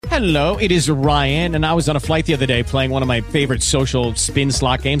Hello, it is Ryan, and I was on a flight the other day playing one of my favorite social spin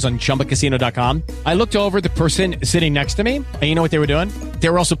slot games on ChumbaCasino.com. I looked over at the person sitting next to me, and you know what they were doing? They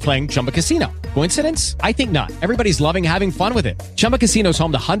were also playing Chumba Casino. Coincidence? I think not. Everybody's loving having fun with it. Chumba Casino is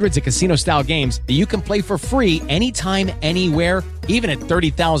home to hundreds of casino-style games that you can play for free anytime, anywhere, even at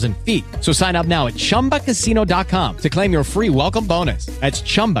 30,000 feet. So sign up now at ChumbaCasino.com to claim your free welcome bonus. That's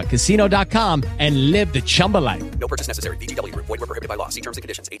ChumbaCasino.com and live the Chumba life. No purchase necessary. VGW. Void were prohibited by law. See terms and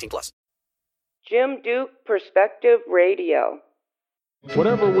conditions. 18+. Jim Duke Perspective Radio.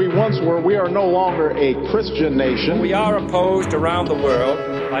 Whatever we once were, we are no longer a Christian nation. We are opposed around the world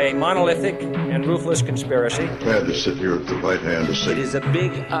by a monolithic and ruthless conspiracy. Glad to sit here at the right hand of Satan. It is a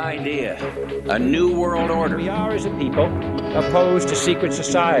big idea, a new world order. We are, as a people, opposed to secret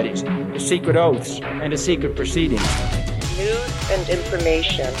societies, to secret oaths, and to secret proceedings. News and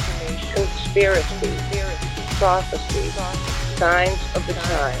information, conspiracy, prophecy, signs of the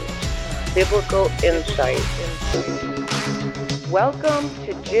times, biblical insight. Welcome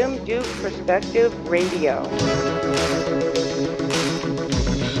to Jim Duke Perspective Radio.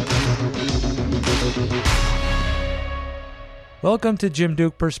 Welcome to Jim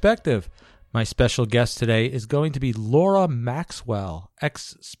Duke Perspective. My special guest today is going to be Laura Maxwell,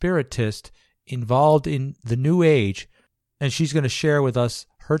 ex-spiritist involved in the New Age, and she's going to share with us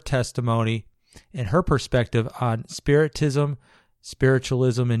her testimony and her perspective on spiritism,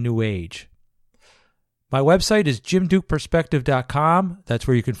 spiritualism, and New Age. My website is jimdukeperspective.com. That's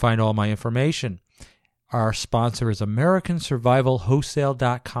where you can find all my information. Our sponsor is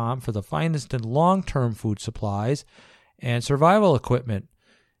AmericanSurvivalWholesale.com for the finest in long-term food supplies and survival equipment.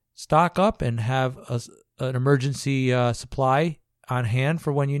 Stock up and have an emergency supply on hand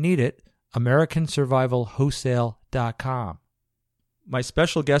for when you need it. AmericanSurvivalWholesale.com. My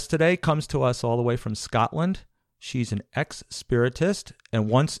special guest today comes to us all the way from Scotland. She's an ex-spiritist and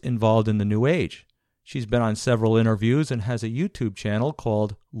once involved in the New Age. She's been on several interviews and has a YouTube channel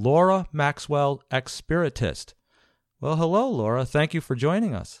called Laura Maxwell Ex-Spiritist. Well, hello, Laura. Thank you for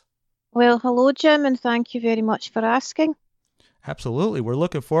joining us. Well, hello, Jim, and thank you very much for asking. Absolutely. We're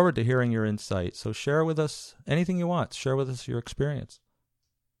looking forward to hearing your insight. So share with us anything you want. Share with us your experience.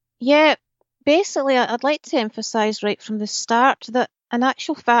 Yeah, basically, I'd like to emphasize right from the start that, in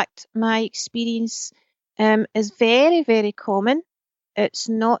actual fact, my experience is very, very common. It's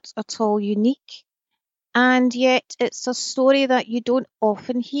not at all unique. And yet it's a story that you don't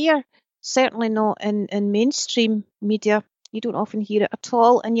often hear, certainly not in mainstream media. You don't often hear it at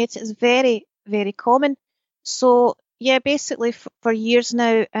all, and yet it's very, very common. So, yeah, basically for years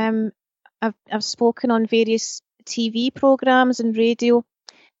now, I've spoken on various TV programs and radio,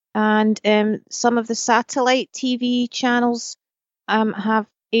 and some of the satellite TV channels have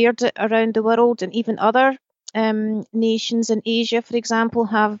aired it around the world, and even other nations in Asia, for example,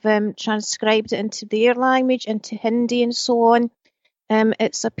 have transcribed it into their language, into Hindi and so on.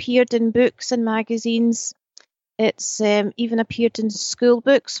 It's appeared in books and magazines. It's even appeared in school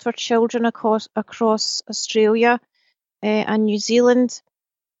books for children across Australia and New Zealand.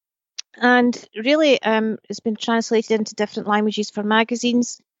 And really, it's been translated into different languages for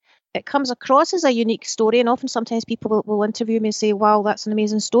magazines. It comes across as a unique story, and often sometimes people will interview me and say, wow, that's an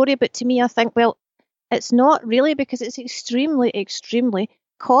amazing story. But to me, I think, well, it's not really, because it's extremely, extremely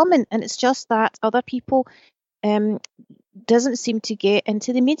common, and it's just that other people doesn't seem to get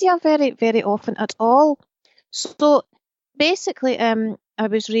into the media very, very often at all. So basically, I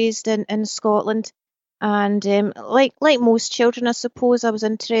was raised in Scotland, and like most children, I suppose, I was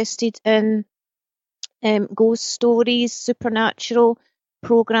interested in ghost stories, supernatural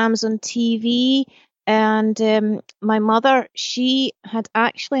programs on TV. And my mother, she had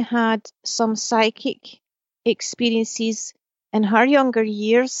actually had some psychic experiences in her younger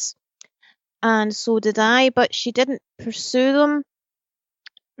years, and so did I, but she didn't pursue them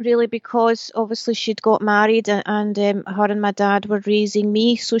really because obviously she'd got married, and her and my dad were raising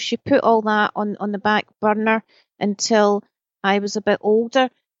me, so she put all that on the back burner until I was a bit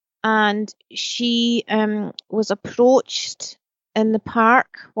older. And she was approached in the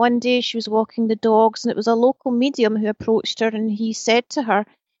park one day. She was walking the dogs, and it was a local medium who approached her, and he said to her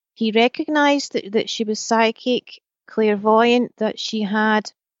he recognized that she was psychic, clairvoyant, that she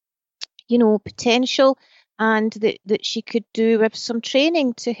had, potential, and that she could do with some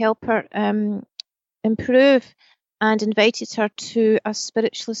training to help her improve, and invited her to a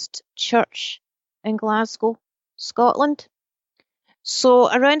spiritualist church in Glasgow, Scotland. So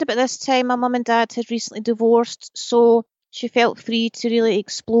around about this time, my mum and dad had recently divorced, so she felt free to really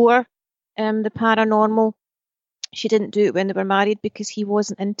explore the paranormal. She didn't do it when they were married because he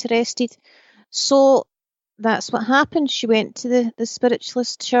wasn't interested. So that's what happened. She went to the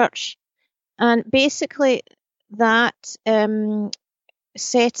spiritualist church, and basically that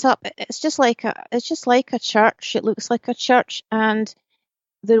set up. It's just like a church. It looks like a church, and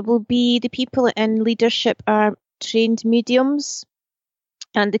there will be the people in leadership are trained mediums,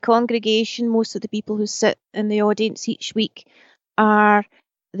 and the congregation, most of the people who sit in the audience each week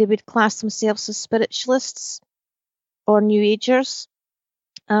they would class themselves as spiritualists or New Agers,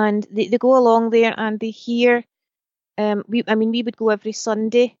 and they go along there and they hear. We would go every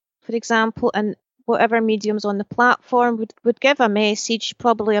Sunday, for example, and whatever mediums on the platform would give a message,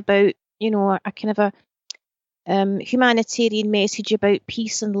 probably about, a kind of a humanitarian message about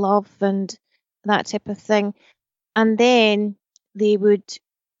peace and love and that type of thing. And then they would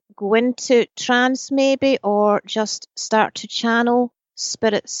go into trance maybe, or just start to channel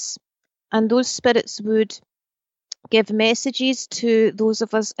spirits. And those spirits would give messages to those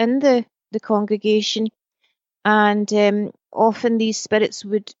of us in the congregation. And often these spirits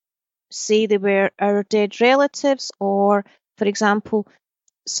would say they were our dead relatives, or, for example,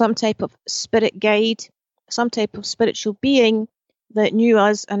 some type of spirit guide, some type of spiritual being that knew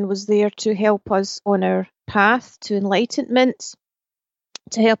us and was there to help us on our path to enlightenment,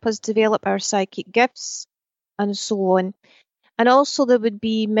 to help us develop our psychic gifts, and so on. And also there would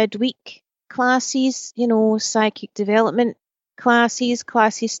be midweek classes, psychic development classes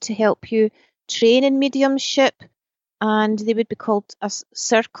to help you train in mediumship, and they would be called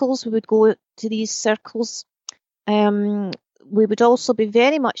circles. We would go to these circles. We would also be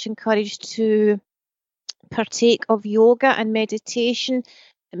very much encouraged to partake of yoga and meditation.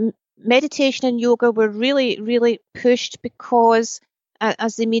 Meditation and yoga were really, really pushed because,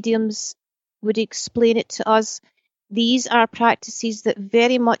 as the mediums would explain it to us, these are practices that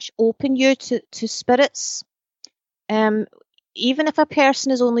very much open you to spirits. Even if a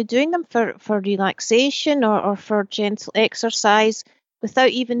person is only doing them for relaxation or for gentle exercise, without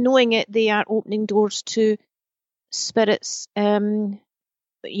even knowing it, they are opening doors to spirits. We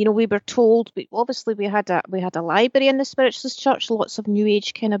were told, obviously we had a library in the spiritualist church, lots of New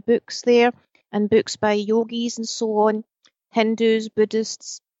Age kind of books there, and books by yogis and so on, Hindus,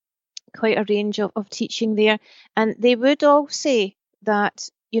 Buddhists, quite a range of teaching there. And they would all say that,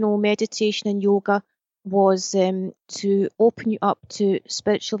 meditation and yoga was to open you up to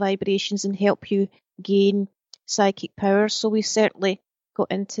spiritual vibrations and help you gain psychic powers. So we certainly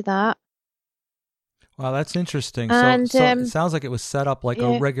got into that. Wow, that's interesting. And, so it sounds like it was set up like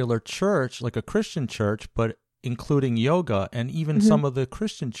a regular church, like a Christian church, but including yoga. And even some of the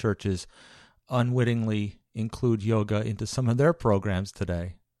Christian churches unwittingly include yoga into some of their programs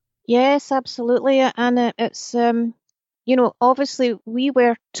today. Yes, absolutely. And it's, obviously we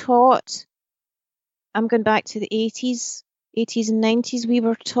were taught, I'm going back to the 80s and 90s, we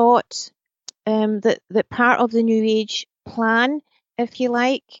were taught that part of the New Age plan, if you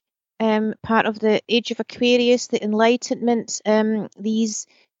like, part of the Age of Aquarius, the Enlightenment, these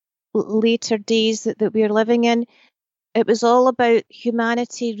later days that we're living in, it was all about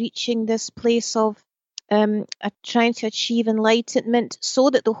humanity reaching this place of trying to achieve enlightenment so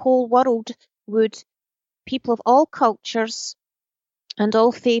that the whole world people of all cultures and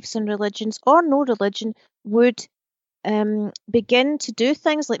all faiths and religions, or no religion, would begin to do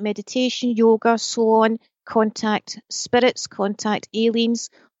things like meditation, yoga, so on, contact spirits, contact aliens,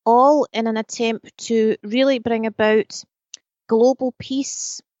 all in an attempt to really bring about global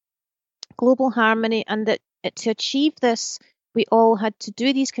peace, global harmony, and that to achieve this, we all had to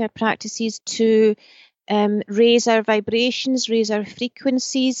do these kind of practices to raise our vibrations, raise our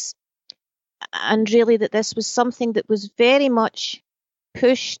frequencies, and really that this was something that was very much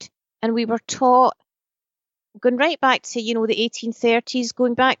pushed, and we were taught, going right back to, the 1830s,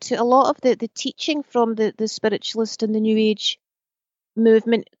 going back to a lot of the teaching from the spiritualist and the New Age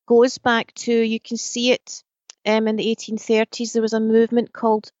movement goes back to, you can see it in the 1830s, there was a movement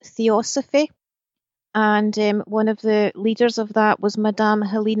called Theosophy, and one of the leaders of that was Madame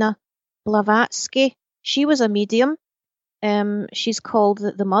Helena Blavatsky. She was a medium. She's called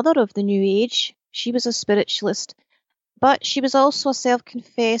the mother of the New Age. She was a spiritualist, but she was also a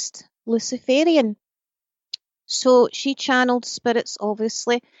self-confessed Luciferian. So she channeled spirits,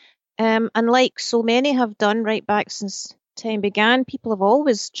 obviously, and like so many have done right back since time began, people have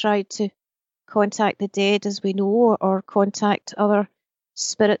always tried to contact the dead, as we know, or contact other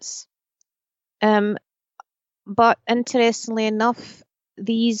spirits. But interestingly enough,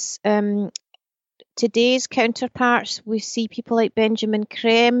 these today's counterparts, we see people like Benjamin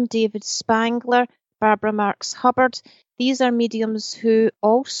Creme, David Spangler, Barbara Marx Hubbard. These are mediums who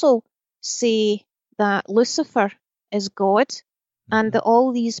also say that Lucifer is God, and that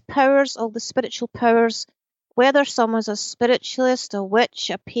all these powers, all the spiritual powers, whether someone's a spiritualist, a witch,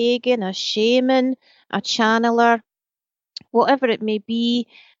 a pagan, a shaman, a channeler, whatever it may be,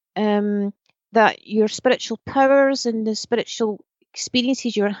 that your spiritual powers and the spiritual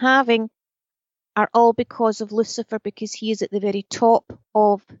experiences you're having are all because of Lucifer, because he is at the very top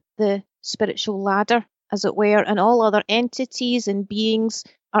of the spiritual ladder, as it were, and all other entities and beings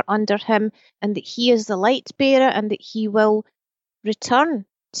are under him, and that he is the light bearer, and that he will return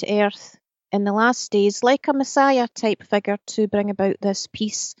to earth in the last days like a Messiah type figure to bring about this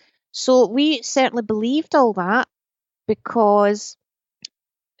peace. So we certainly believed all that, because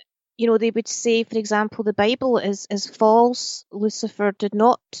they would say, for example, the Bible is false. Lucifer did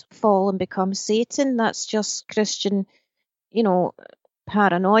not fall and become Satan. That's just Christian,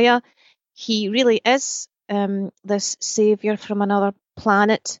 paranoia. He really is this savior from another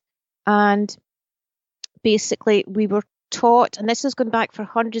planet. And basically we were taught, and this has gone back for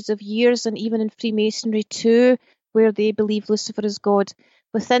hundreds of years, and even in Freemasonry too, where they believe Lucifer is God.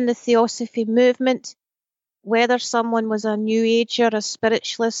 Within the Theosophy movement, whether someone was a New Ager, a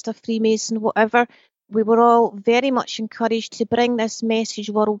spiritualist, a Freemason, whatever, we were all very much encouraged to bring this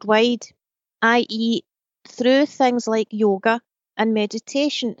message worldwide, i.e. through things like yoga and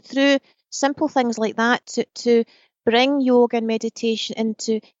meditation, through simple things like that, to bring yoga and meditation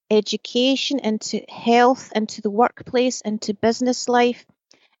into education, into health, into the workplace, into business life,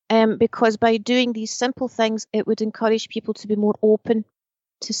 because by doing these simple things, it would encourage people to be more open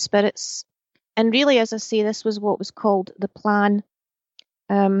to spirits. And really, as I say, this was what was called the plan.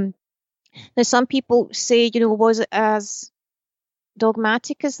 Now, some people say, was it as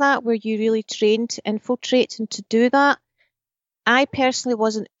dogmatic as that? Were you really trained to infiltrate and to do that? I personally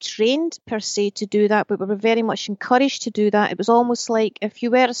wasn't trained per se to do that, but we were very much encouraged to do that. It was almost like if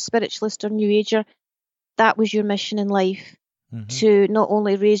you were a spiritualist or New Ager, that was your mission in life, to not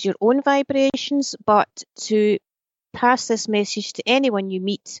only raise your own vibrations, but to pass this message to anyone you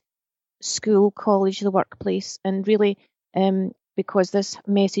meet, school, college, the workplace, and really because this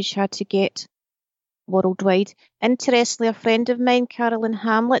message had to get worldwide. Interestingly, a friend of mine, Carolyn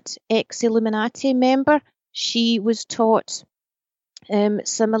Hamlet, ex-Illuminati member, she was taught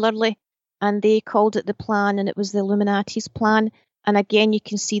similarly, and they called it the plan, and it was the Illuminati's plan. And again, you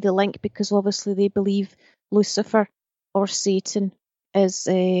can see the link, because obviously they believe Lucifer or Satan is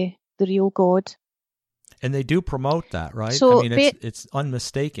the real God. And they do promote that, right? So it's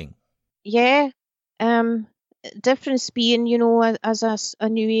unmistaking. Yeah. Difference being, as a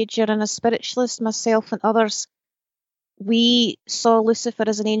New Ager and a spiritualist, myself and others, we saw Lucifer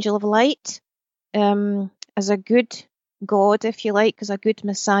as an angel of light, as a good God, if you like, as a good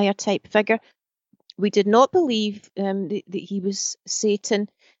Messiah type figure. We did not believe that he was Satan,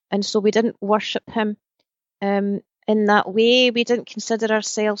 and so we didn't worship him in that way. We didn't consider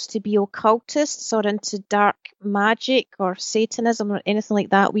ourselves to be occultists or into dark magic or Satanism or anything like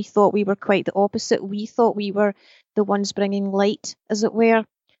that. We thought we were quite the opposite. We thought we were the ones bringing light, as it were.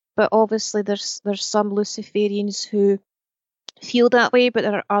 But obviously there's some Luciferians who feel that way, but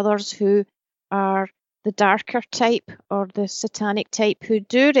there are others who are the darker type or the satanic type who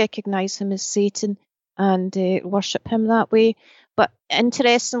do recognise him as Satan and worship him that way. But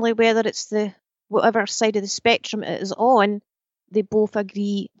interestingly, whether it's whatever side of the spectrum it is on, they both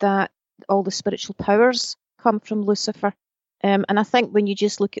agree that all the spiritual powers come from Lucifer. And I think when you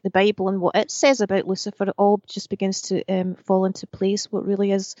just look at the Bible and what it says about Lucifer, it all just begins to fall into place, what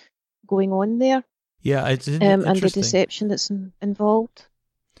really is going on there. Yeah, it's interesting. And the deception that's involved.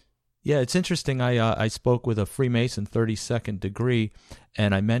 Yeah, it's interesting. I spoke with a Freemason 32nd degree,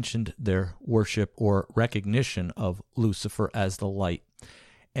 and I mentioned their worship or recognition of Lucifer as the light.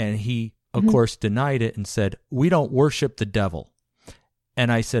 And he, of course, denied it and said, "We don't worship the devil."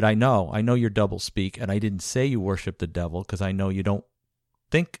 And I said, I know you're doublespeak, and I didn't say you worship the devil because I know you don't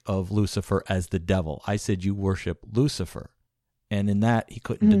think of Lucifer as the devil. I said you worship Lucifer. And in that, he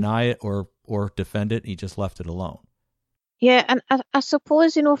couldn't deny it or defend it. He just left it alone. Yeah, and I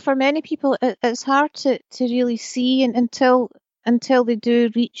suppose, for many people, it's hard to really see until they do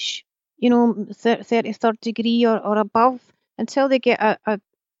reach, 33rd degree or above, until they get a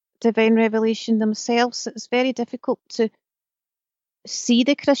divine revelation themselves. It's very difficult to see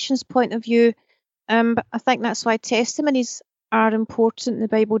the Christian's point of view. But I think that's why testimonies are important. The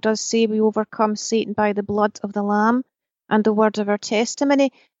Bible does say we overcome Satan by the blood of the Lamb and the word of our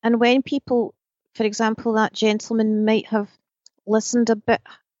testimony. And when people, for example, that gentleman might have listened a bit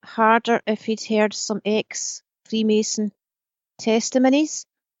harder if he'd heard some ex-Freemason testimonies,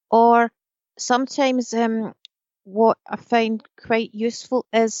 or sometimes what I find quite useful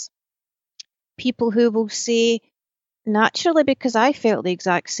is people who will say, naturally, because I felt the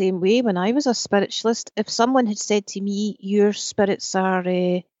exact same way when I was a spiritualist. If someone had said to me, your spirits are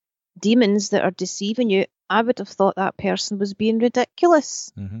demons that are deceiving you, I would have thought that person was being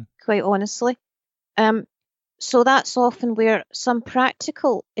ridiculous, quite honestly. So that's often where some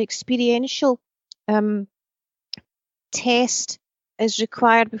practical, experiential test is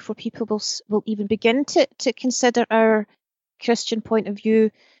required before people will even begin to consider our Christian point of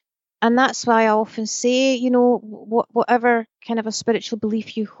view. And that's why I often say, whatever kind of a spiritual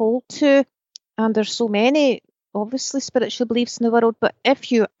belief you hold to, and there's so many, obviously, spiritual beliefs in the world, but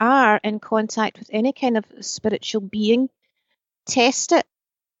if you are in contact with any kind of spiritual being, test it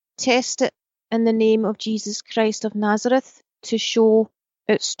in the name of Jesus Christ of Nazareth to show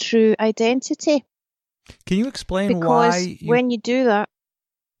its true identity. Can you explain because why when you do that...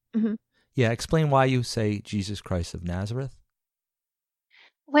 Yeah, explain why you say Jesus Christ of Nazareth.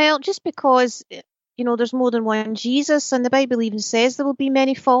 Well, just because, there's more than one Jesus, and the Bible even says there will be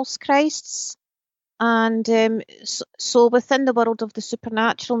many false Christs. And so within the world of the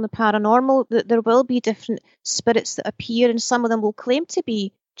supernatural and the paranormal, there will be different spirits that appear, and some of them will claim to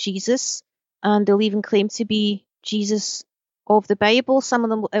be Jesus, and they'll even claim to be Jesus of the Bible. Some of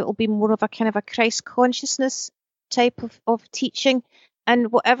them, it will be more of a kind of a Christ consciousness type of teaching.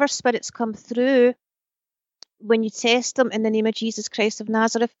 And whatever spirits come through, when you test them in the name of Jesus Christ of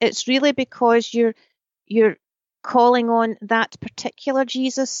Nazareth, it's really because you're calling on that particular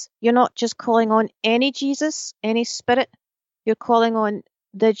Jesus. You're not just calling on any Jesus, any spirit. You're calling on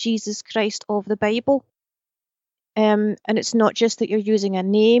the Jesus Christ of the Bible. And it's not just that you're using a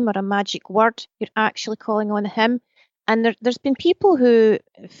name or a magic word. You're actually calling on him. And there's been people who,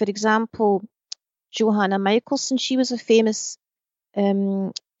 for example, Johanna Michelson, she's a famous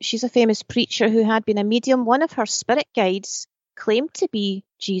preacher who had been a medium. One of her spirit guides claimed to be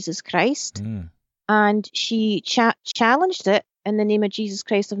Jesus Christ. And she challenged it in the name of Jesus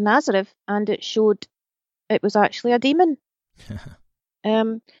Christ of Nazareth, and it showed it was actually a demon.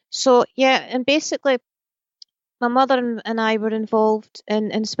 So, yeah, and basically, my mother and I were involved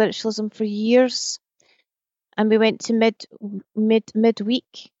in spiritualism for years, and we went to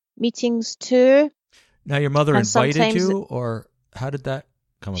midweek meetings too. Now, your mother invited you, or how did that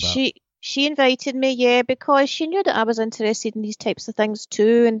come about? She invited me, yeah, because she knew that I was interested in these types of things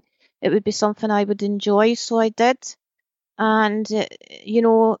too, and it would be something I would enjoy, so I did. And,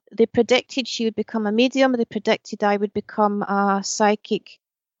 they predicted she would become a medium. They predicted I would become a psychic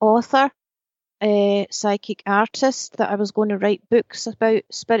author, a psychic artist, that I was going to write books about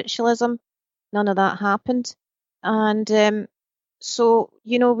spiritualism. None of that happened. And so,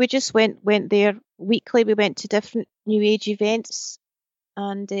 we just went there weekly. We went to different New Age events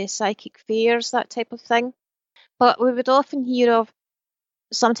and psychic fairs, that type of thing. But we would often hear of,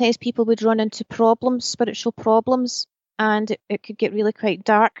 sometimes people would run into problems, spiritual problems, and it could get really quite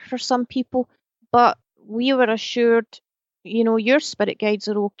dark for some people. But we were assured, your spirit guides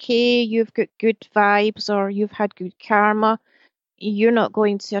are okay, you've got good vibes, or you've had good karma, you're not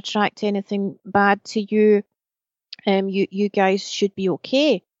going to attract anything bad to you. You guys should be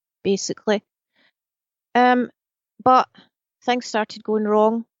okay, basically. But things started going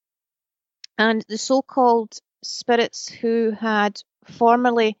wrong, and the so-called spirits who had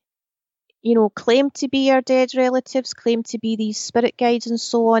formerly, claimed to be our dead relatives, claimed to be these spirit guides and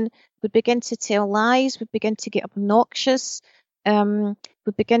so on, would begin to tell lies, would begin to get obnoxious,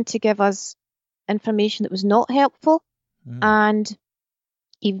 would begin to give us information that was not helpful, and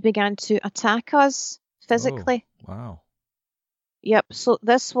even began to attack us physically. Oh, wow. Yep, so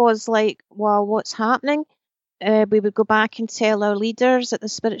this was like, wow, what's happening? We would go back and tell our leaders at the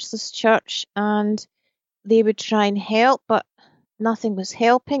Spiritualist Church, and they would try and help, but nothing was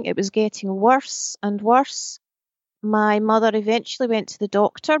helping. It was getting worse and worse. My mother eventually went to the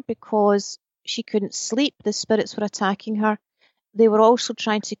doctor because she couldn't sleep. The spirits were attacking her. They were also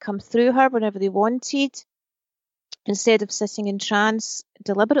trying to come through her whenever they wanted. Instead of sitting in trance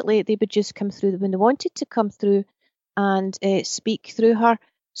deliberately, they would just come through when they wanted to come through and speak through her.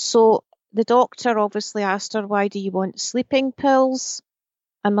 So the doctor obviously asked her, why do you want sleeping pills?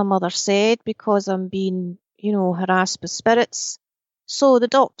 And my mother said, because I'm being, harassed by spirits. So the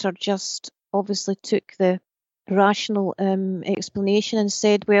doctor just obviously took the rational explanation and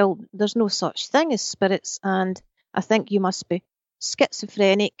said, well, there's no such thing as spirits, and I think you must be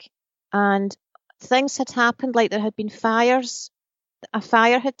schizophrenic. And things had happened, like there had been fires. A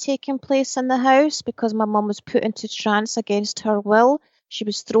fire had taken place in the house because my mum was put into trance against her will. She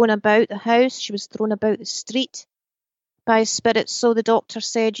was thrown about the house. She was thrown about the street by spirits. So the doctor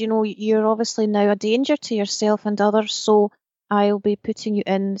said, you're obviously now a danger to yourself and others, so I'll be putting you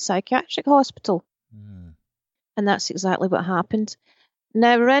in psychiatric hospital. And that's exactly what happened.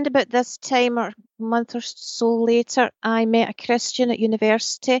 Now, around about this time or a month or so later, I met a Christian at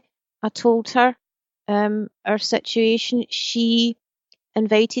university. I told her our situation. She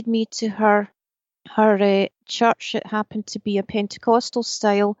invited me to her church. It happened to be a Pentecostal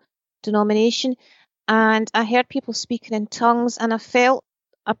style denomination. And I heard people speaking in tongues, and I felt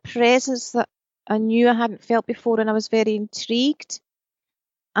a presence that I knew I hadn't felt before, and I was very intrigued.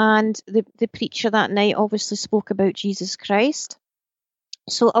 And the preacher that night obviously spoke about Jesus Christ.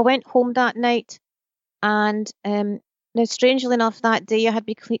 So I went home that night, and now, strangely enough, that day I had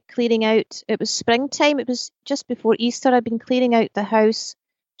been clearing out. It was springtime. It was just before Easter. I'd been clearing out the house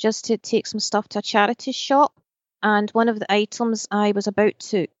just to take some stuff to a charity shop. And one of the items I was about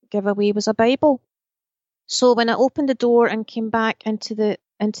to give away was a Bible. So when I opened the door and came back into the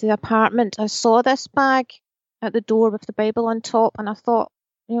apartment, I saw this bag at the door with the Bible on top, and I thought,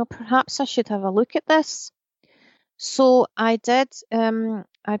 perhaps I should have a look at this. So I did.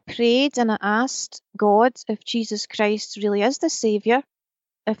 I prayed and I asked God if Jesus Christ really is the Saviour,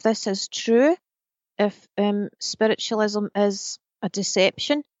 if this is true, if spiritualism is a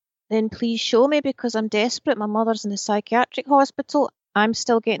deception, then please show me, because I'm desperate. My mother's in the psychiatric hospital. I'm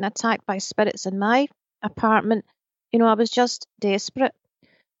still getting attacked by spirits in my apartment. I was just desperate.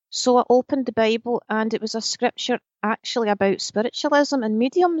 So I opened the Bible, and it was a scripture actually about spiritualism and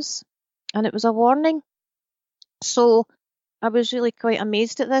mediums, and it was a warning. So I was really quite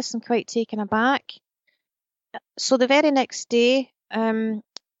amazed at this and quite taken aback. So the very next day, the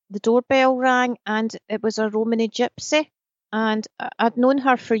doorbell rang, and it was a Romany gypsy. And I'd known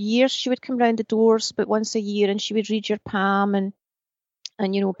her for years. She would come round the doors but once a year, and she would read your palm and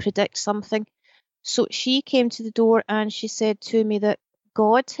predict something. So she came to the door, and she said to me that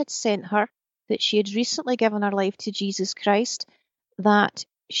God had sent her, that she had recently given her life to Jesus Christ, that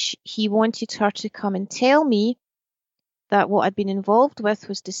he wanted her to come and tell me that what I'd been involved with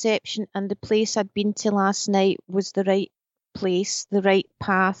was deception, and the place I'd been to last night was the right place, the right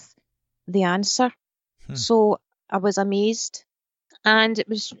path, the answer. So I was amazed. And it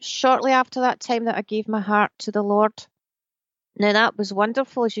was shortly after that time that I gave my heart to the Lord. Now, that was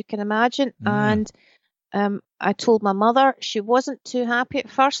wonderful, as you can imagine. And I told my mother. She wasn't too happy at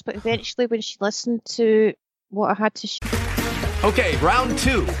first, but eventually when she listened to what I had to share. Okay, round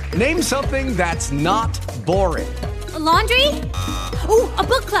two. Name something that's not boring. A laundry? Ooh, a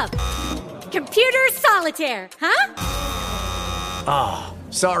book club. Computer solitaire, huh? Ah,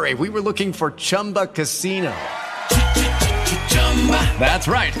 sorry, we were looking for Chumba Casino. That's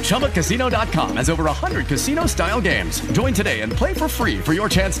right, ChumbaCasino.com has over 100 casino-style games. Join today and play for free for your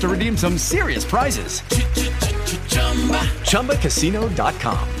chance to redeem some serious prizes.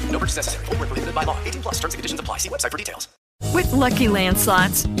 ChumbaCasino.com. No purchase necessary. Void where prohibited by law. 18+. Terms and conditions apply. See website for details. With Lucky Land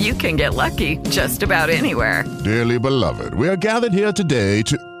Slots, you can get lucky just about anywhere. Dearly beloved, we are gathered here today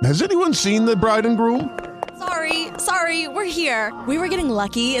to... Has anyone seen the bride and groom? Sorry, we're here. We were getting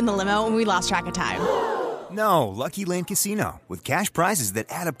lucky in the limo and we lost track of time. No, Lucky Land Casino, with cash prizes that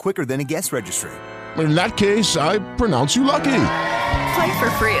add up quicker than a guest registry. In that case, I pronounce you lucky. Play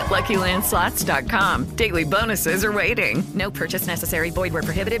for free at LuckyLandSlots.com. Daily bonuses are waiting. No purchase necessary. Void where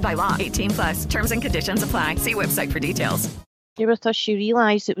prohibited by law. 18+. Terms and conditions apply. See website for details. Here with us, she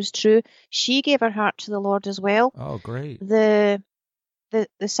realised it was true. She gave her heart to the Lord as well. Oh, great. The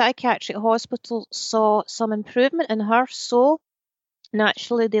psychiatric hospital saw some improvement in her, so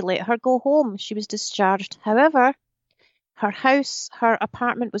naturally they let her go home. She was discharged. However, her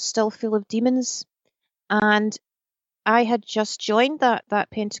apartment was still full of demons. And I had just joined that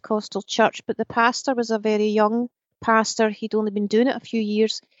Pentecostal church, but the pastor was a very young pastor. He'd only been doing it a few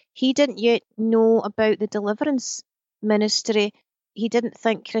years. He didn't yet know about the deliverance ministry. He didn't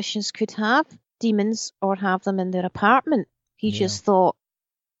think Christians could have demons or have them in their apartment. He just thought,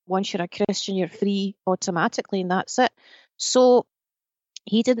 once you're a Christian, you're free automatically, and that's it. So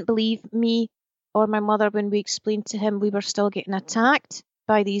he didn't believe me or my mother when we explained to him we were still getting attacked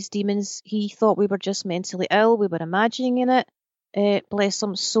by these demons. He thought we were just mentally ill. We were imagining it. Bless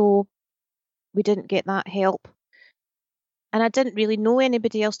him. So we didn't get that help. And I didn't really know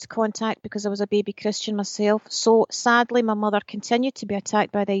anybody else to contact because I was a baby Christian myself. So sadly, my mother continued to be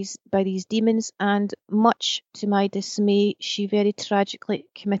attacked by these demons, and much to my dismay, she very tragically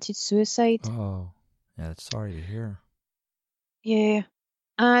committed suicide. Oh, yeah, that's sorry to hear. Yeah.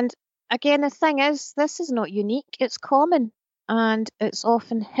 And again, the thing is, this is not unique. It's common, and it's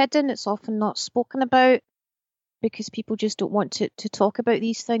often hidden. It's often not spoken about because people just don't want to talk about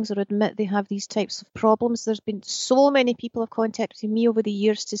these things or admit they have these types of problems. There's been so many people have contacted me over the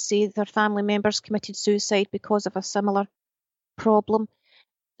years to say their family members committed suicide because of a similar problem.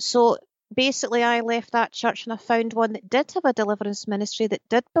 So basically I left that church and I found one that did have a deliverance ministry, that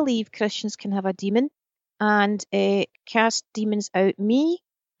did believe Christians can have a demon, and cast demons out me,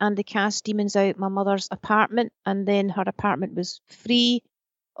 and they cast demons out my mother's apartment, and then her apartment was free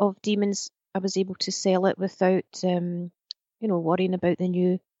of demons. I was able to sell it without worrying about the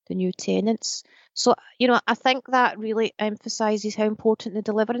new tenants. So, I think that really emphasizes how important the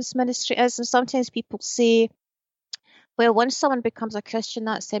deliverance ministry is. And sometimes people say, well, once someone becomes a Christian,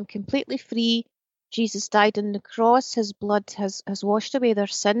 that's them completely free. Jesus died on the cross, his blood has washed away their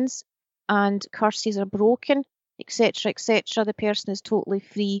sins, and curses are broken, etc., etc. The person is totally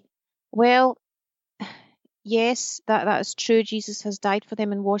free. Well, yes, that is true. Jesus has died for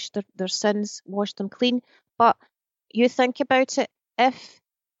them and washed their sins, washed them clean. But you think about it, if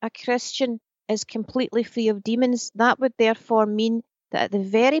a Christian is completely free of demons, that would therefore mean that at the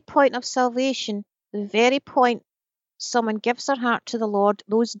very point of salvation, the very point someone gives their heart to the Lord,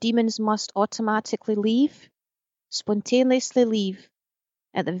 those demons must automatically leave, spontaneously leave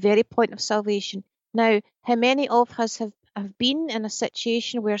at the very point of salvation. Now, how many of us have been in a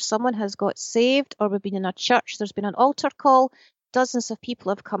situation where someone has got saved, or we've been in a church, there's been an altar call, dozens of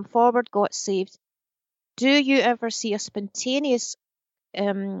people have come forward, got saved. Do you ever see a spontaneous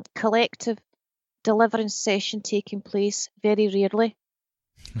collective deliverance session taking place? Very rarely.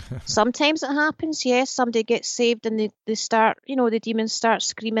 Sometimes it happens, yes, somebody gets saved and they start, the demons start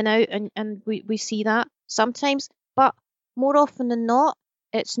screaming out, and we see that sometimes, but more often than not,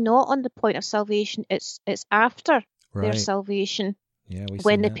 it's not on the point of salvation, it's after their salvation. Yeah,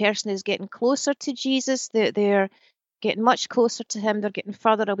 when the person is getting closer to Jesus, they're getting much closer to him, they're getting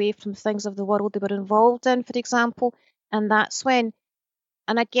further away from things of the world they were involved in, for example, and that's when,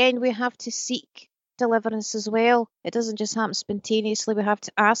 and again, we have to seek deliverance as well. It doesn't just happen spontaneously. We have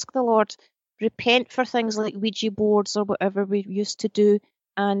to ask the Lord, repent for things like Ouija boards or whatever we used to do,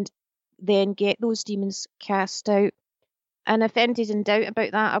 and then get those demons cast out. And if anybody's in doubt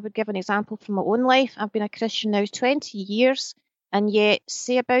about that, I would give an example from my own life. I've been a Christian now 20 years, and yet,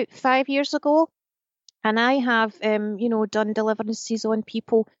 say about 5 years ago, and I have, done deliverances on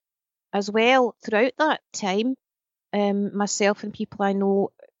people as well throughout that time. Myself and people I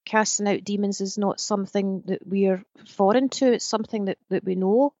know, casting out demons is not something that we're foreign to. It's something that we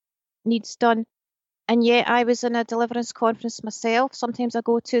know needs done. And yet I was in a deliverance conference myself. Sometimes I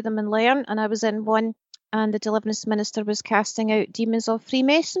go to them and learn, and I was in one, and the deliverance minister was casting out demons of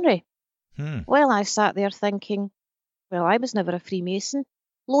Freemasonry. Well, I sat there thinking, well, I was never a Freemason.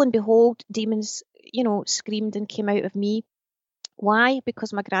 Lo and behold, demons, screamed and came out of me. Why?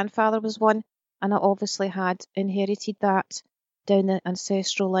 Because my grandfather was one, and I obviously had inherited that down the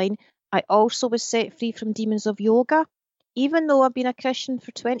ancestral line. I also was set free from demons of yoga. Even though I've been a Christian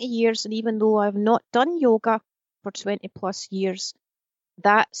for 20 years, and even though I've not done yoga for 20 plus years,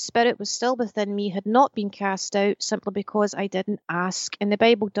 that spirit was still within me, had not been cast out, simply because I didn't ask. And the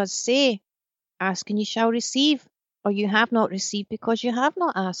Bible does say, ask and you shall receive, or you have not received because you have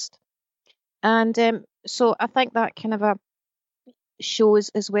not asked. And so I think that kind of shows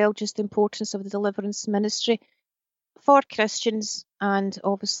as well just the importance of the deliverance ministry for Christians, and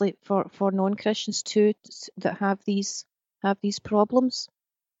obviously for non-Christians too, that have these problems.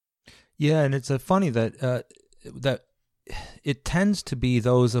 Yeah, and it's funny that that it tends to be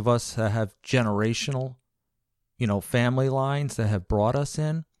those of us that have generational, family lines that have brought us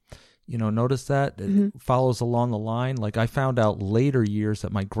in. Notice that it follows along the line. Like, I found out later years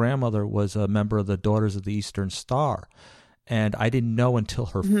that my grandmother was a member of the Daughters of the Eastern Star, and I didn't know until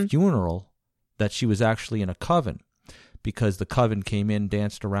her funeral that she was actually in a coven, because the coven came in,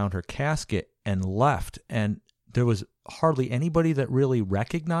 danced around her casket, and left. And there was hardly anybody that really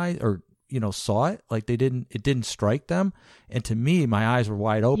recognized or saw it. Like, it didn't strike them. And to me, my eyes were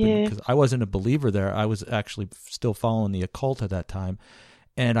wide open because I wasn't a believer there. I was actually still following the occult at that time.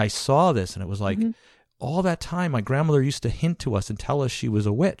 And I saw this, and it was like, all that time, my grandmother used to hint to us and tell us she was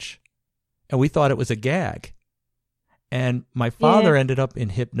a witch. And we thought it was a gag. And my father ended up in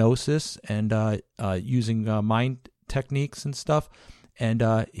hypnosis and using mind techniques and stuff. And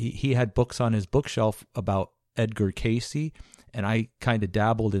he had books on his bookshelf about Edgar Cayce. And I kind of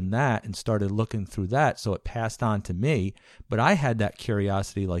dabbled in that and started looking through that. So it passed on to me. But I had that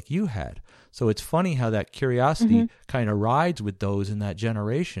curiosity like you had. So it's funny how that curiosity kind of rides with those in that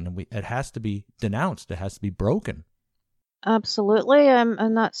generation. And it has to be denounced. It has to be broken. Absolutely.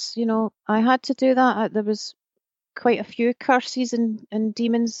 And that's, I had to do that. There was quite a few curses and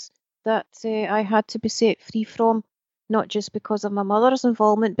demons that I had to be set free from. Not just because of my mother's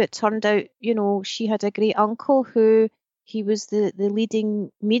involvement, but it turned out, she had a great uncle who, he was the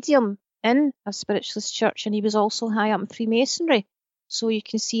leading medium in a spiritualist church, and he was also high up in Freemasonry. So you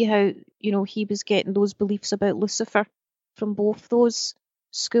can see how, he was getting those beliefs about Lucifer from both those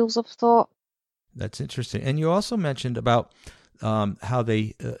schools of thought. That's interesting. And you also mentioned about how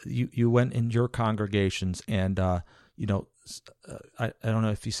they you went in your congregations and I don't know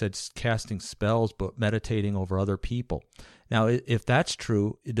if you said casting spells, but meditating over other people. Now, if that's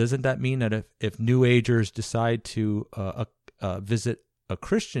true, doesn't that mean that if New Agers decide to visit a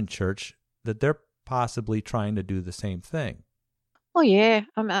Christian church, that they're possibly trying to do the same thing? Oh yeah,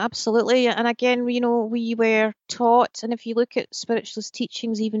 absolutely. And again, we were taught, and if you look at spiritualist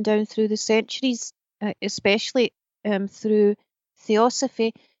teachings even down through the centuries, especially through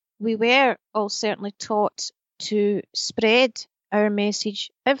Theosophy, we were all certainly taught to spread our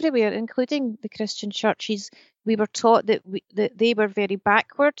message everywhere, including the Christian churches. We were taught that they were very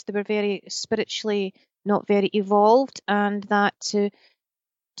backward, they were very spiritually not very evolved, and that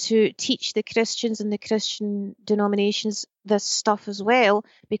to teach the Christians and the Christian denominations this stuff as well,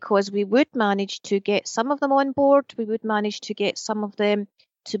 because we would manage to get some of them on board, we would manage to get some of them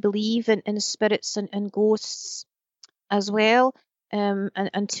to believe in spirits and ghosts as well,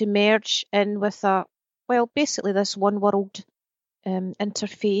 and to merge in with basically this one world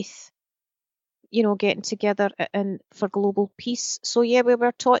interfaith, getting together and for global peace. So yeah, we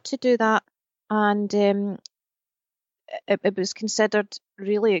were taught to do that, and it was considered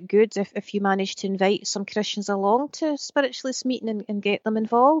really good if you managed to invite some Christians along to a spiritualist meeting and get them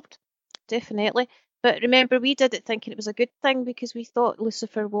involved. Definitely. But remember, we did it thinking it was a good thing because we thought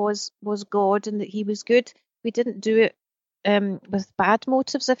Lucifer was God and that he was good. We didn't do it with bad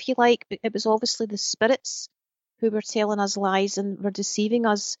motives, if you like, but it was obviously the spirits who were telling us lies and were deceiving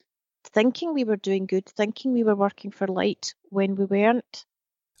us, thinking we were doing good, thinking we were working for light when we weren't.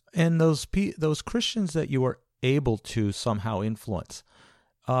 And those Christians that you were able to somehow influence,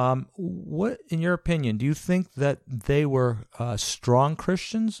 what, in your opinion, do you think that they were strong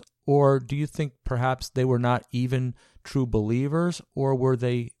Christians, or do you think perhaps they were not even true believers, or were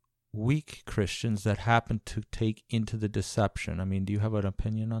they weak Christians that happened to take into the deception? I mean, do you have an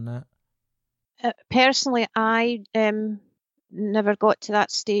opinion on that? Personally, I never got to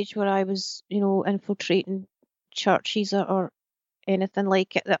that stage where I was, infiltrating churches or anything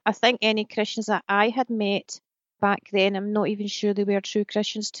like it. I think any Christians that I had met back then, I'm not even sure they were true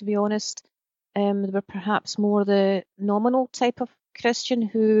Christians, to be honest. They were perhaps more the nominal type of Christian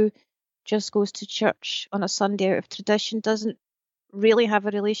who just goes to church on a Sunday out of tradition, doesn't really have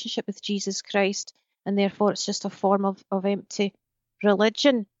a relationship with Jesus Christ, and therefore it's just a form of empty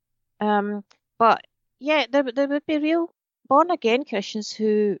religion. But yeah, there would be real born-again Christians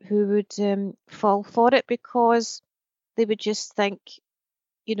who would fall for it because they would just think,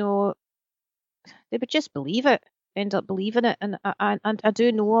 they would just believe it, end up believing it. And I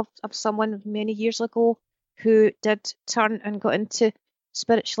do know of someone many years ago who did turn and got into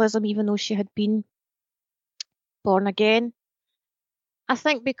spiritualism even though she had been born again. I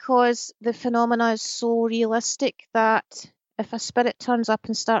think because the phenomena is so realistic that if a spirit turns up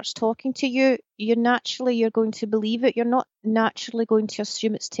and starts talking to you, you're going to believe it. You're not naturally going to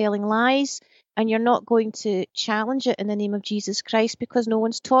assume it's telling lies, and you're not going to challenge it in the name of Jesus Christ because no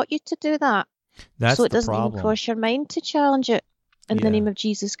one's taught you to do that. So it doesn't even cross your mind to challenge it in the name of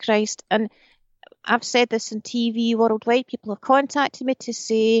Jesus Christ. And I've said this in TV worldwide. People have contacted me to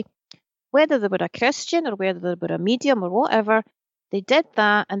say whether they were a Christian or whether they were a medium or whatever, they did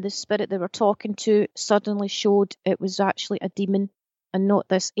that, and the spirit they were talking to suddenly showed it was actually a demon and not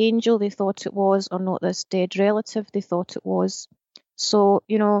this angel they thought it was, or not this dead relative they thought it was. So,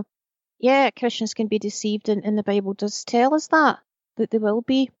 Christians can be deceived, and the Bible does tell us that they will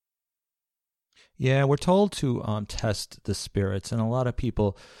be. Yeah, we're told to test the spirits, and a lot of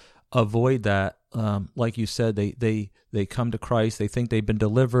people avoid that. Like you said, they come to Christ, they think they've been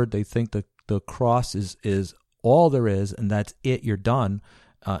delivered, they think the cross is all there is, and that's it, you're done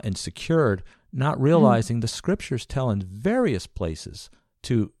and secured, not realizing the scriptures tell in various places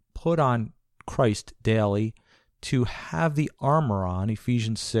to put on Christ daily, to have the armor on.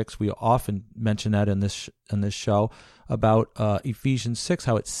 Ephesians 6, we often mention that in this show about Ephesians 6,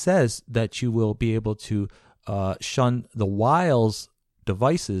 how it says that you will be able to shun the wiles,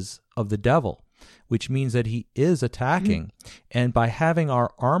 devices of the devil, which means that he is attacking. And by having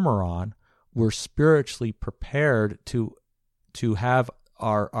our armor on, we're spiritually prepared to have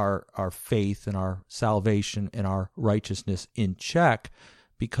our faith and our salvation and our righteousness in check,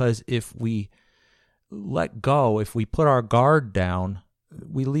 because if we let go, if we put our guard down,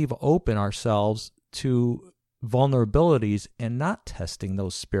 we leave open ourselves to vulnerabilities and not testing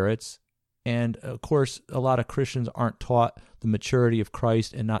those spirits. And of course, a lot of Christians aren't taught the maturity of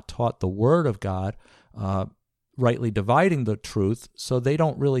Christ and not taught the Word of God rightly dividing the truth, so they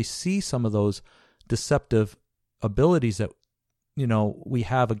don't really see some of those deceptive abilities that, we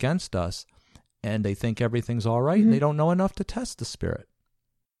have against us, and they think everything's all right, and they don't know enough to test the Spirit.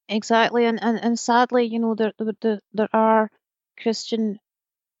 Exactly, and sadly, there are Christian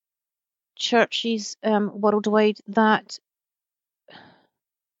churches worldwide that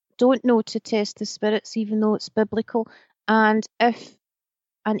don't know to test the spirits, even though it's biblical. And if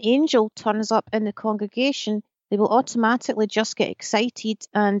an angel turns up in the congregation, they will automatically just get excited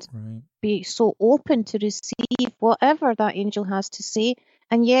and be so open to receive whatever that angel has to say.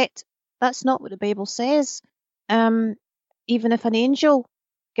 And yet, that's not what the Bible says. Even if an angel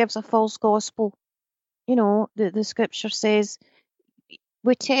gives a false gospel, the scripture says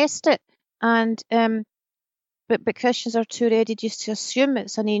we test it. And but Christians are too ready just to assume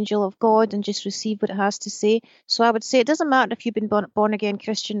it's an angel of God and just receive what it has to say. So I would say it doesn't matter if you've been born again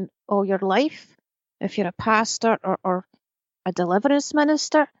Christian all your life, if you're a pastor or a deliverance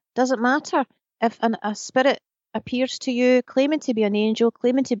minister, doesn't matter. If a spirit appears to you claiming to be an angel,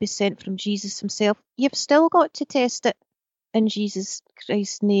 claiming to be sent from Jesus himself, you've still got to test it in Jesus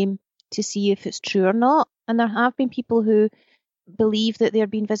Christ's name to see if it's true or not. And there have been people who believe that they're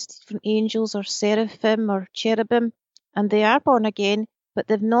being visited from angels or seraphim or cherubim, and they are born again, but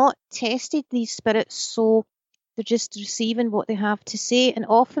they've not tested these spirits, so they're just receiving what they have to say. And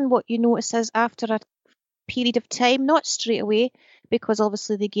often what you notice is after a period of time, not straight away, because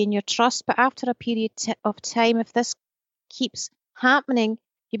obviously they gain your trust, but after a period of time, if this keeps happening,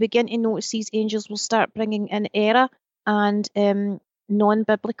 you begin to notice these angels will start bringing in error and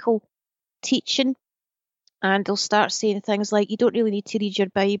non-biblical teaching. And they'll start saying things like, you don't really need to read your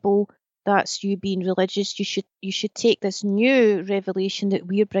Bible, that's you being religious, you should take this new revelation that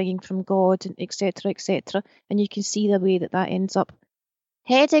we're bringing from God, and etc., etc. And you can see the way that ends up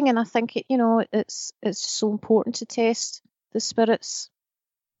heading. And I think it's so important to test the spirits.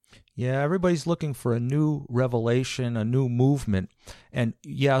 Yeah, everybody's looking for a new revelation, a new movement. And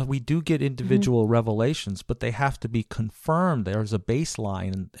yeah, we do get individual revelations, but they have to be confirmed. There's a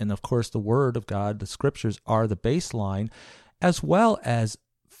baseline. And of course, the Word of God, the Scriptures are the baseline, as well as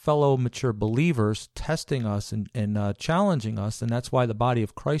fellow mature believers testing us and challenging us. And that's why the body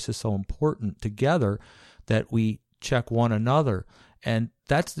of Christ is so important together, that we check one another. And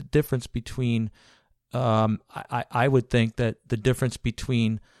that's the difference between, I would think that the difference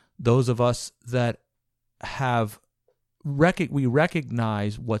between those of us that we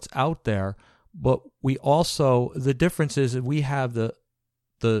recognize what's out there, but we also, the difference is that we have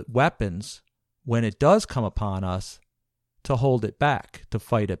the weapons when it does come upon us to hold it back, to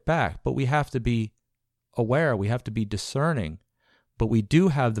fight it back. But we have to be aware, we have to be discerning, but we do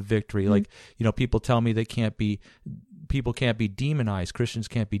have the victory. Like, people tell me people can't be demonized, Christians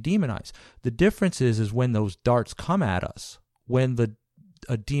can't be demonized. The difference is when those darts come at us, when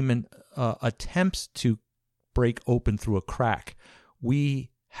a demon attempts to break open through a crack,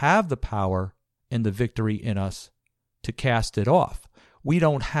 we have the power and the victory in us to cast it off. We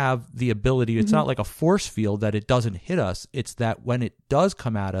don't have the ability, it's not like a force field that it doesn't hit us. It's that when it does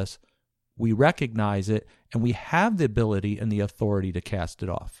come at us, we recognize it and we have the ability and the authority to cast it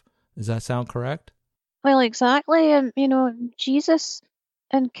off. Does that sound correct? Well, exactly. And, Jesus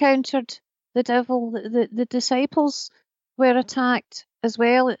encountered the devil. The disciples were attacked as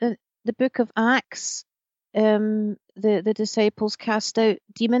well. In the book of Acts, the disciples cast out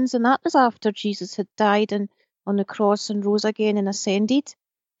demons, and that was after Jesus had died and on the cross and rose again and ascended.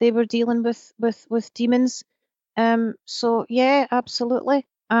 They were dealing with demons. So yeah, absolutely.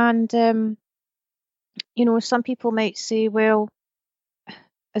 And some people might say, well,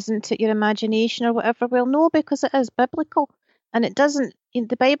 isn't it your imagination or whatever? Well, no, because it is biblical, and it doesn't.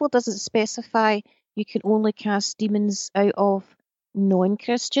 The Bible doesn't specify you can only cast demons out of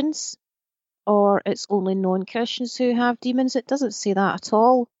non-Christians, or it's only non-Christians who have demons. It doesn't say that at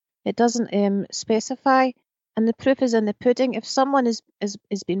all. It doesn't specify, and the proof is in the pudding. If someone is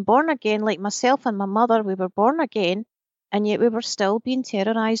been born again, like myself and my mother, we were born again, and yet we were still being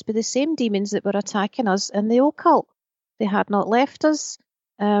terrorized by the same demons that were attacking us in the occult. They had not left us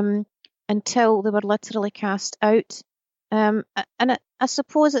until they were literally cast out. I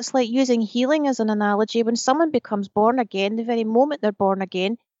suppose it's like using healing as an analogy. When someone becomes born again, the very moment they're born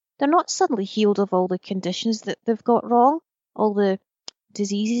again, they're not suddenly healed of all the conditions that they've got wrong, all the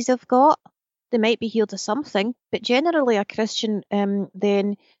diseases they've got. They might be healed of something, but generally a Christian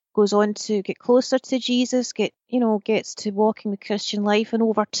then goes on to get closer to Jesus, gets to walking the Christian life, and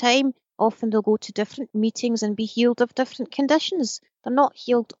over time, often they'll go to different meetings and be healed of different conditions. They're not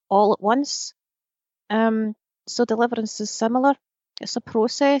healed all at once. So deliverance is similar. It's a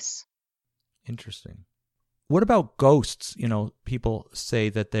process. Interesting. What about ghosts? People say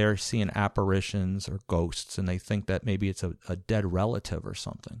that they're seeing apparitions or ghosts, and they think that maybe it's a dead relative or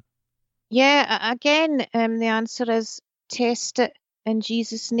something. Yeah, again, the answer is test it in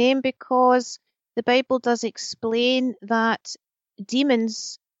Jesus' name, because the Bible does explain that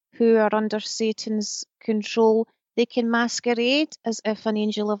demons who are under Satan's control, they can masquerade as if an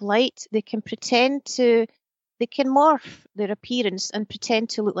angel of light. They can morph their appearance and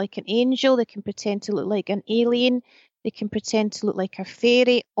pretend to look like an angel. They can pretend to look like an alien. They can pretend to look like a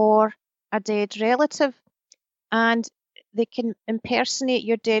fairy or a dead relative. And they can impersonate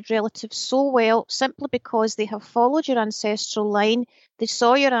your dead relative so well simply because they have followed your ancestral line. They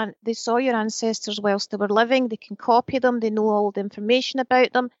saw your ancestors whilst they were living. They can copy them. They know all the information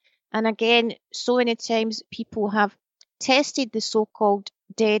about them. And again, so many times people have tested the so-called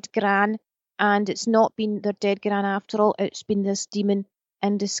dead gran, and it's not been their dead gran after all. It's been this demon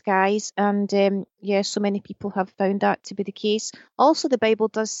in disguise. And so many people have found that to be the case. Also, the Bible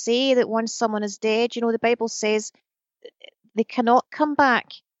does say that once someone is dead, the Bible says they cannot come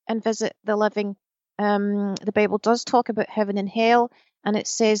back and visit the living. The Bible does talk about heaven and hell, and it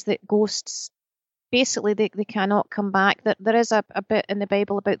says that ghosts, basically, they cannot come back. There is a bit in the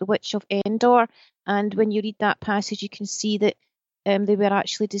Bible about the witch of Endor, and when you read that passage, you can see that they were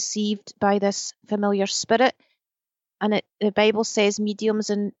actually deceived by this familiar spirit. And the Bible says mediums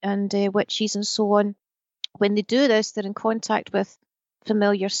and witches and so on, when they do this, they're in contact with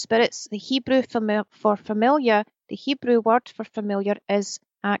familiar spirits. The Hebrew for familiar, the Hebrew word for familiar is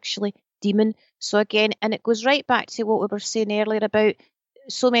actually demon. So again, and it goes right back to what we were saying earlier about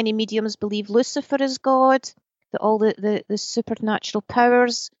so many mediums believe Lucifer is God, that all the supernatural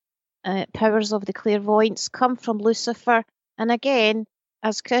powers of the clairvoyance come from Lucifer. And again,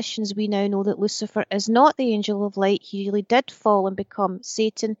 as Christians, we now know that Lucifer is not the angel of light. He really did fall and become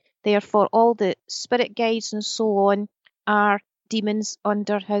Satan. Therefore, all the spirit guides and so on are demons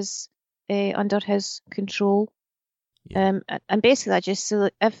under his control. Yeah. And basically, I just say,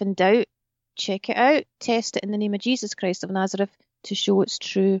 if in doubt, check it out, test it in the name of Jesus Christ of Nazareth to show its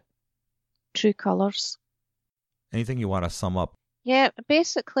true colours. Anything you want to sum up? Yeah,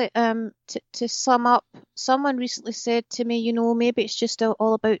 basically, to sum up, someone recently said to me, maybe it's just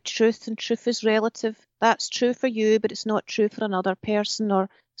all about truth, and truth is relative. That's true for you, but it's not true for another person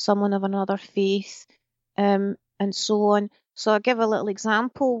or someone of another faith, and so on. So I'll give a little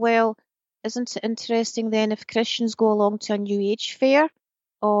example. Well, isn't it interesting then if Christians go along to a New Age fair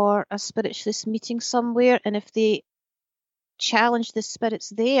or a spiritualist meeting somewhere, and if they challenge the spirits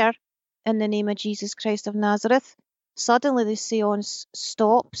there in the name of Jesus Christ of Nazareth, suddenly the seance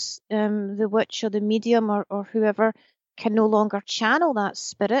stops. The witch or the medium or whoever can no longer channel that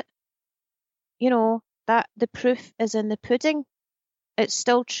spirit. That the proof is in the pudding. It's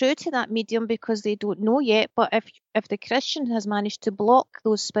still true to that medium because they don't know yet, but if the Christian has managed to block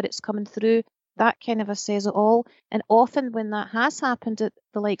those spirits coming through, that kind of says it all. And often when that has happened at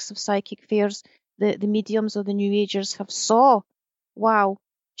the likes of psychic fairs, the mediums or the New Agers have saw, wow,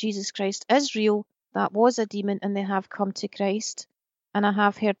 Jesus Christ is real. That was a demon, and they have come to Christ. And I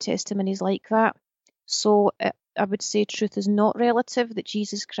have heard testimonies like that. So I would say truth is not relative, that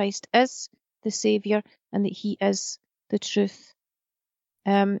Jesus Christ is the Saviour and that he is the truth.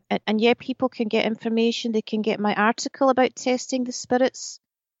 And yeah, people can get information. They can get my article about testing the spirits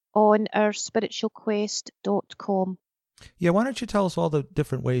on our spiritualquest.com. Yeah, why don't you tell us all the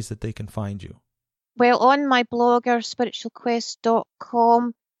different ways that they can find you? Well, on my blog, our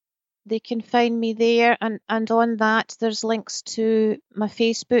spiritualquest.com, they can find me there, and on that there's links to my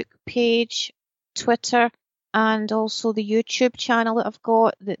Facebook page, Twitter, and also the YouTube channel that I've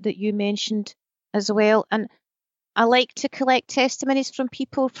got that you mentioned as well. And I like to collect testimonies from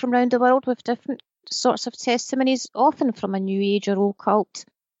people from around the world with different sorts of testimonies, often from a New Age or occult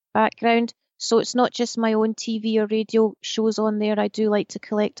background. So it's not just my own TV or radio shows on there. I do like to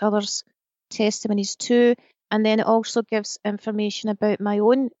collect others' testimonies too. And then it also gives information about my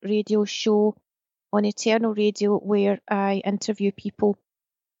own radio show on Eternal Radio, where I interview people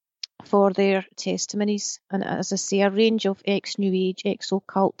for their testimonies. And as I say, a range of ex-New Age,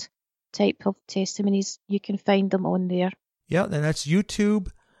 ex-occult type of testimonies. You can find them on there. Yeah, and that's YouTube,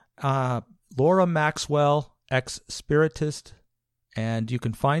 Laura Maxwell, ex-spiritist. And you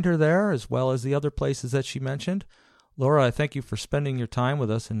can find her there as well as the other places that she mentioned. Laura, I thank you for spending your time with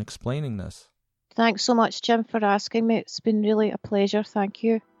us and explaining this. Thanks so much, Jim, for asking me. It's been really a pleasure. Thank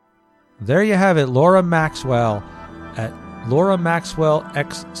you. There you have it, Laura Maxwell at Laura Maxwell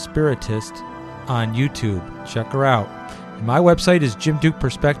Ex-Spiritist on YouTube. Check her out. And my website is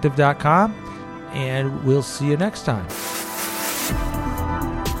jimdukeperspective.com, and we'll see you next time.